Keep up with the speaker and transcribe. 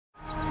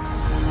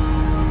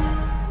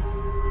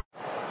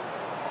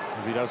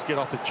He does get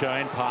off the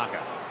chain, Parker.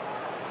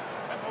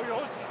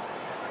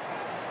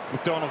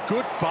 McDonald,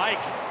 good fake.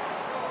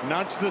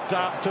 Nudged to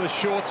the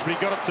shorts, but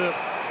he got it to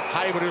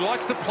Hayward, who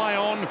likes to play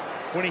on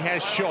when he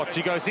has shots.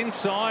 He goes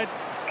inside,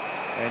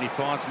 and he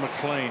finds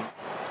McLean.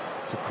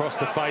 To cross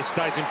the face,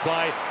 stays in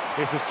play.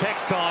 This is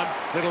Tex time.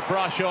 Little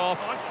brush off.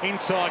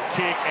 Inside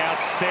kick,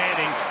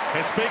 outstanding.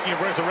 And speaking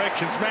of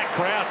resurrections, Matt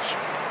Crouch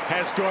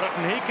has got it,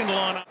 and he can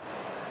line up.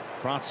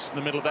 Francis in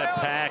the middle of that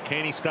pack.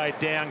 Heaney stayed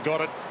down, got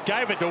it.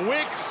 Gave it to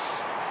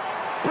Wicks.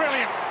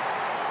 Brilliant.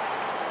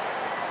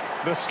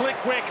 The slick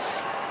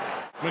Wicks.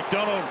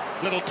 McDonald,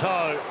 little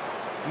toe.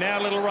 Now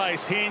little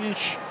race.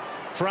 Hinge.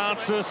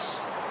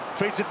 Francis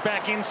feeds it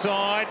back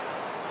inside.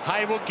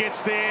 Hayward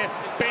gets there.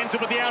 Bends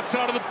it with the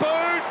outside of the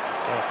boot.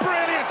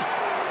 Brilliant.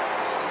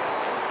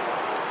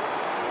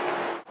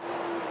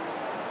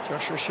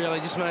 Josh Rochelle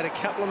just made a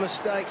couple of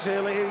mistakes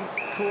earlier.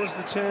 He caused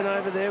the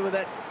turnover there with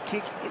that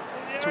kick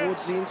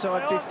towards the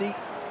inside 50.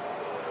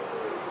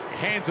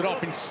 Hands it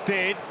off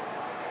instead.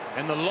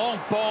 And the long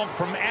bomb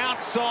from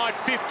outside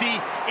 50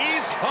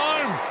 is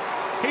home.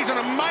 He's an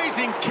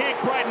amazing kick,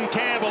 Braden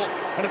Campbell.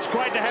 And it's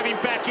great to have him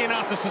back in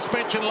after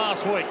suspension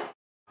last week.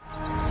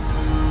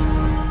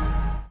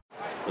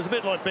 It was a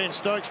bit like Ben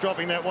Stokes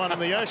dropping that one in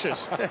the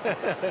Ashes. I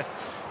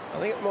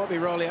think it might be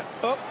rolling out.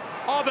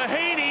 Oh, the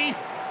Heaney.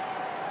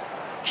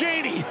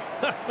 Genie.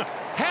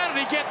 How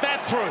did he get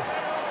that through?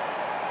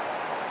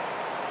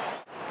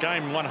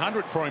 Game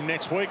 100 for him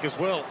next week as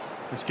well.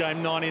 It's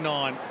game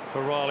 99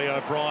 for Riley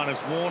O'Brien as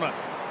Warner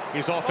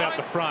is off out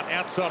the front.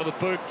 Outside of the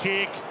boot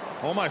kick.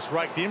 Almost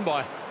raked in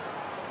by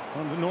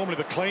normally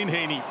the clean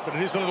Heaney, but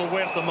it is a little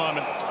wet at the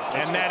moment.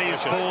 And that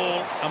is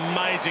all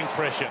amazing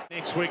pressure.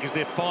 Next week is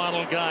their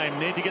final game.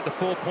 Need to get the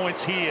 4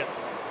 points here.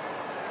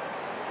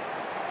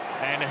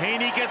 And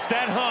Heaney gets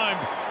that home.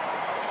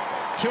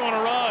 2 in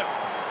a row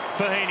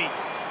for Heaney.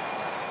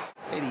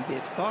 Eddie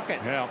Betts' pocket.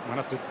 Yeah, I'm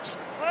going to have to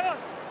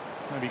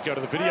maybe go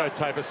to the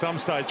videotape at some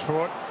stage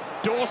for it.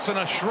 Dawson,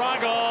 a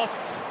shrug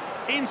off.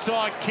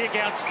 Inside kick,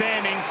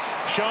 outstanding.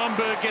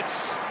 Schoenberg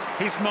gets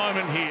his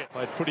moment here.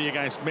 Played footy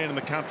against men in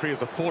the country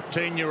as a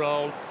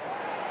 14-year-old.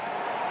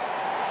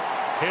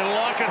 He'll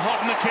like it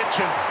hot in the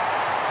kitchen.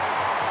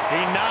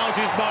 He nails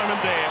his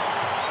moment there.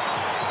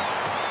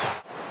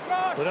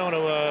 We don't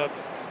want to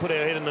put our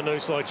head in the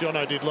noose like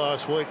Jono did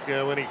last week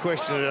when he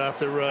questioned it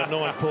after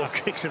 9 poor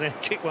kicks and then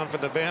kicked one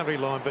from the boundary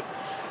line. But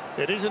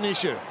it is an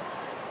issue.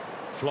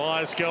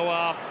 Flyers go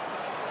up.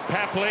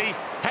 Papley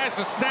has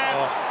the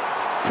snap.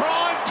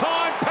 Prime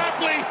time,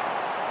 Papley.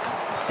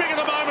 Bigger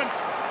the moment,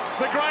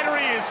 the greater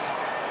he is.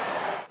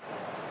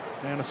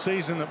 And a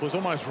season that was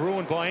almost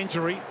ruined by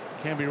injury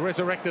can be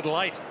resurrected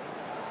late.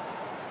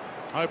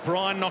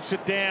 O'Brien knocks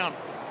it down.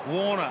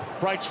 Warner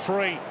breaks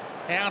free.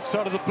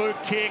 Outside of the boot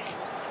kick.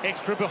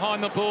 Extra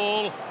behind the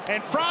ball.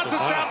 And Francis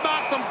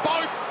outmarked them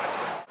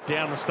both.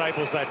 Down the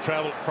staples they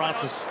travel.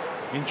 Francis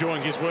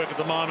enjoying his work at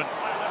the moment.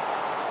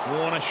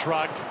 Warner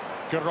shrugged.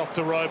 Got it off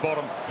to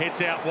Rowbottom.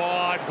 Heads out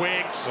wide.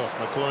 Wicks.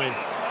 McLean.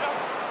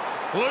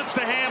 Loops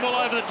to Hamble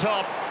over the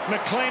top.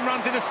 McLean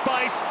runs into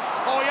space.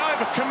 Oh, he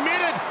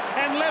overcommitted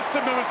and left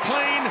him to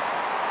McLean,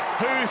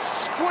 who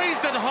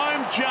squeezed it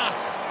home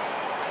just.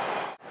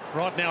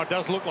 Right now, it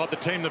does look like the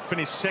team that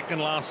finished second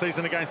last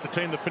season against the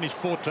team that finished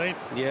 14th.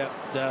 Yeah,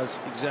 it does.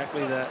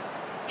 Exactly that.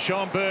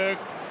 Schoenberg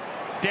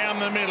down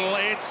the middle.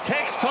 It's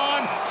Tex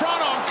time.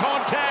 Front on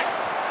contact.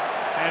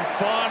 And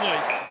finally,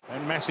 a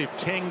massive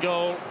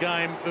 10-goal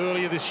game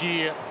earlier this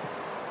year.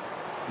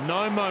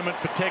 No moment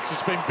for Tex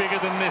has been bigger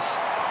than this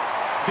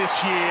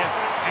year,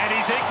 and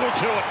he's equal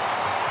to it.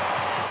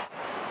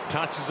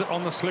 Touches it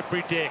on the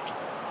slippery deck.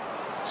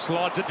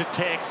 Slides it to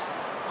Tex.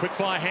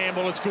 Quickfire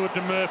handball is good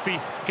to Murphy.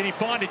 Can he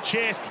find a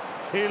chest?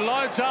 He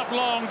loads up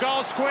long.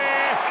 Goal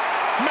square.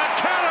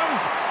 McCallum.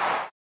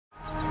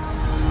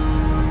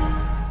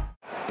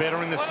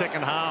 Better in the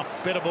second half.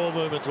 Better ball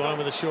movement to home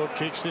with the short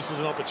kicks. This is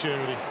an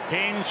opportunity.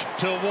 Hinge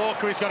to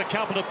Walker. He's got a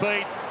couple to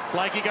beat.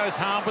 Blakey goes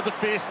hard with the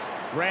fist.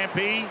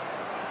 Rampy.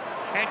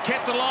 And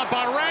kept alive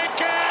by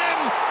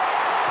Rankin.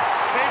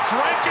 It's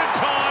Rankin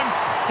time.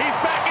 He's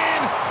back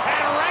in.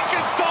 And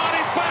Rankenstein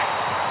is back.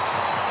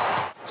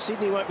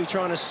 Sydney won't be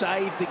trying to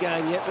save the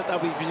game yet, but they'll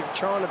be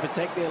trying to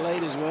protect their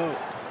lead as well.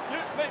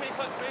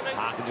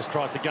 Parker just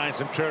tries to gain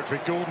some territory.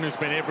 Goulden, who's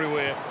been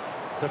everywhere,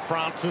 to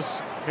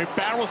Francis, who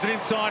barrels it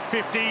inside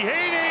 50.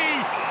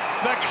 Heaney!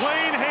 The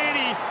clean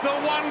Heaney. The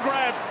one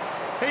grab.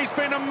 He's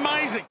been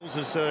amazing.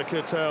 Has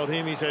curtailed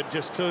him. He's had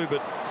just 2,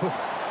 but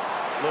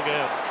look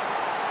out.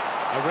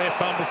 A rare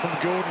fumble from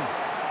Goulden.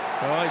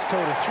 Oh, he's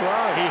called a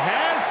throw. He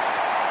has.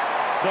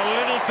 The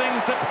little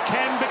things that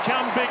can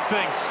become big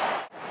things.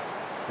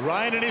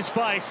 Rain in his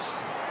face.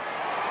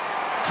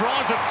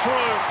 Drives it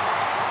through.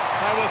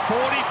 They were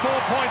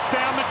 44 points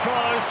down the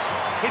Crows.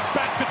 It's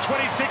back to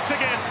 26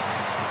 again.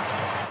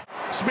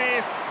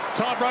 Smith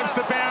tight ropes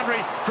the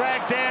boundary.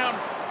 Dragged down.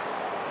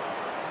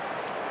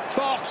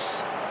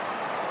 Fox.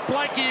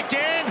 Blakey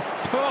again.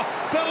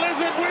 The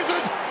lizard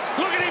wizard.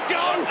 Look at him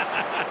go.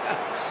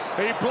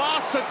 He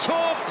blasts a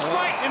talk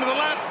straight into the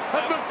lap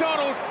of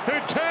McDonald, who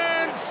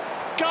turns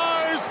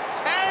goes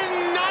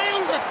and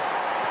nails it.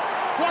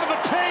 One of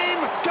the team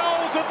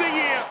goals of the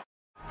year.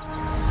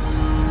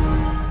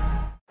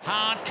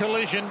 Hard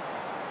collision.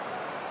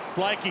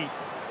 Blakey,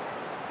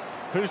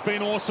 who's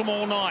been awesome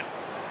all night.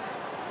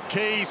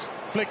 Keys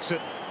flicks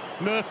it.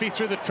 Murphy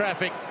through the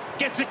traffic.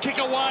 Gets a kick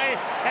away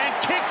and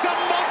kicks a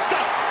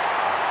monster.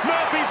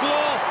 Murphy's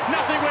Law,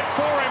 nothing went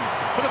for him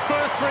for the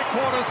first 3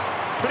 quarters,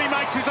 but he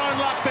makes his own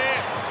luck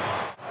there.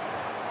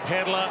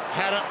 Pedler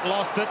had it,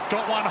 lost it,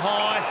 got one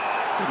high,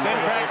 then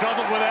cracked off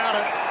it without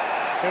it.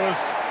 There was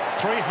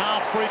 3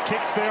 half-free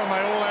kicks there and they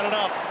all added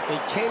up. He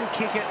can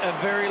kick it a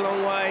very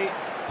long way,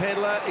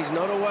 Pedler. He's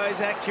not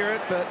always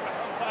accurate, but...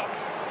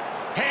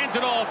 Hands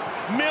it off.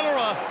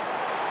 Miller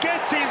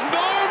gets his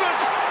moment.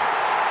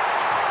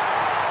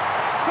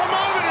 The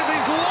moment of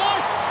his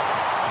life.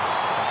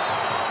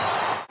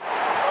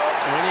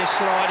 When you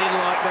slide in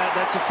like that,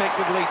 that's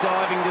effectively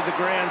diving to the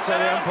ground, so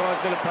the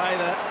umpire's going to pay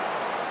that.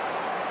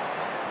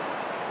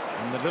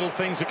 And the little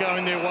things are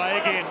going their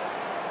way again.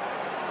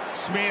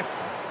 Smith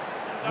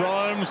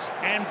roams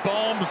and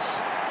bombs.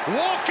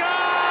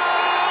 Walker!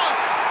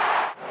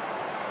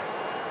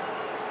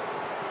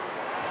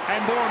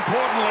 And more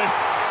importantly,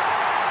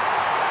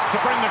 to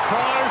bring the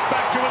Crows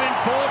back to within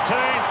 14.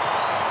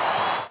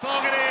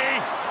 Fogarty.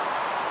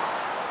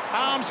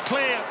 Arms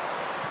clear.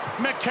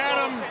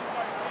 McAdam.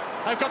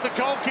 They've got the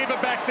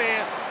goalkeeper back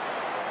there.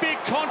 Big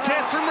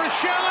contest from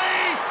Rochelle.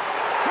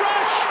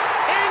 Rush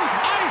in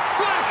a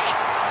flash.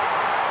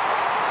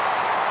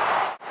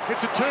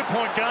 It's a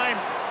 2-point game.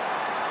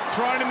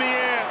 Thrown in the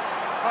air.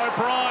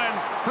 O'Brien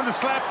from the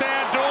slap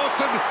down.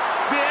 Dawson.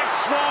 The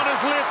ex-Swan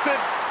is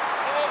lifted.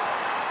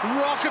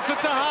 Rockets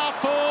it to half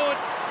forward.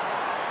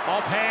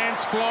 Off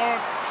hands,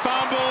 Florent,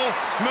 fumble,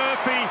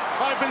 Murphy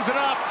opens it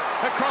up,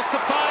 across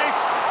the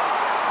face.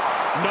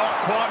 Not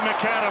quite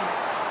McAdam.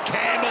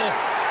 Campbell.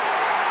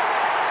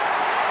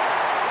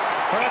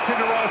 Well, that's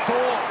into row 4.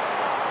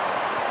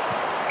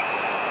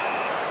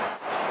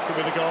 Could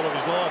be the goal of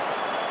his life.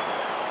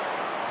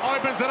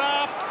 Opens it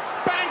up,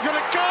 bangs it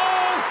a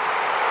goal.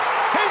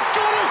 He's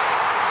got it!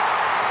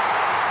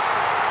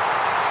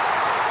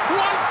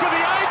 One for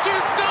the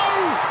ages, no!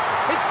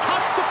 It's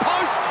touched the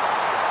post.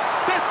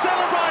 They're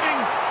celebrating.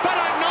 They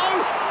don't know.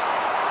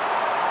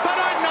 They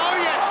don't know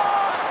yet.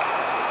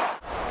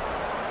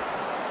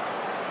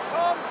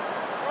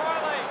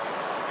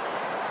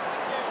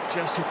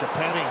 Just hit the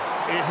padding.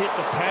 It hit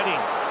the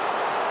padding.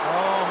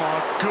 Oh,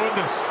 my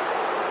goodness.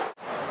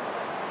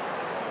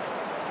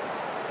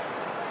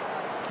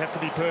 Have to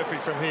be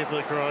perfect from here for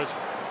the Crows.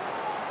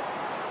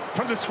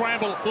 From the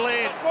scramble,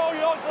 Laird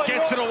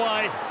gets it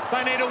away.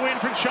 They need a win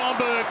from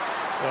Schomburg.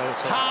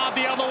 Hard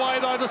the other way,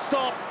 though, to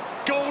stop.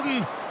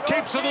 Goulden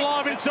keeps it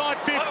alive inside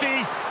 50.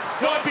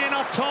 Won't be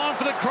enough time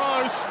for the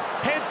Crows.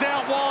 Heads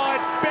out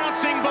wide.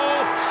 Bouncing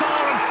ball.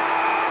 Siren.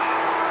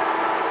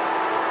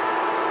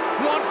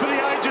 One for the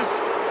ages.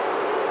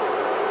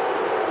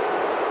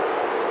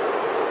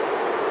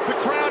 The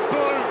crowd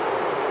boo.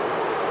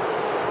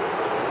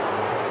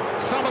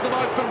 Some of the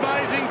most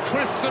amazing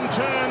twists and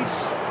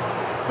turns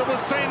that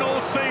we've seen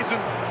all season.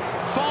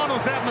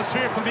 Finals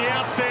atmosphere from the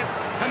outset,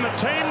 and the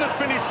team that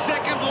finished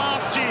second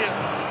last year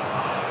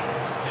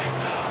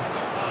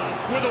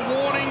with a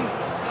warning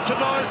to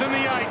those in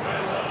the 8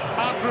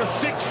 after a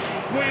 6th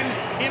win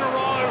in a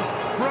row.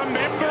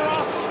 Remember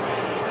us,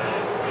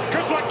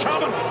 because we're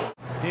coming.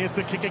 Here's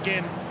the kick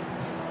again.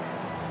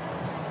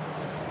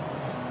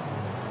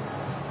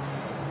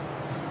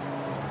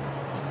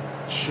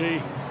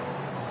 She's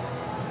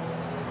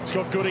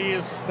got good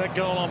ears, that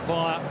goal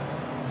umpire.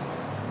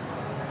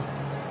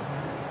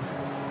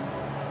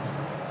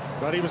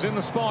 But he was in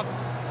the spot,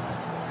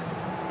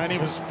 and he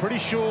was pretty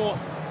sure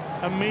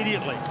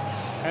immediately.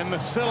 And the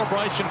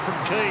celebration from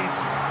Keys.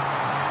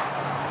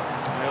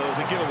 Well, it was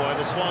a giveaway.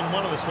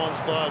 One of the Swans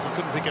players, I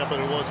couldn't pick up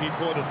what it was. He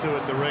pointed to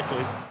it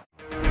directly.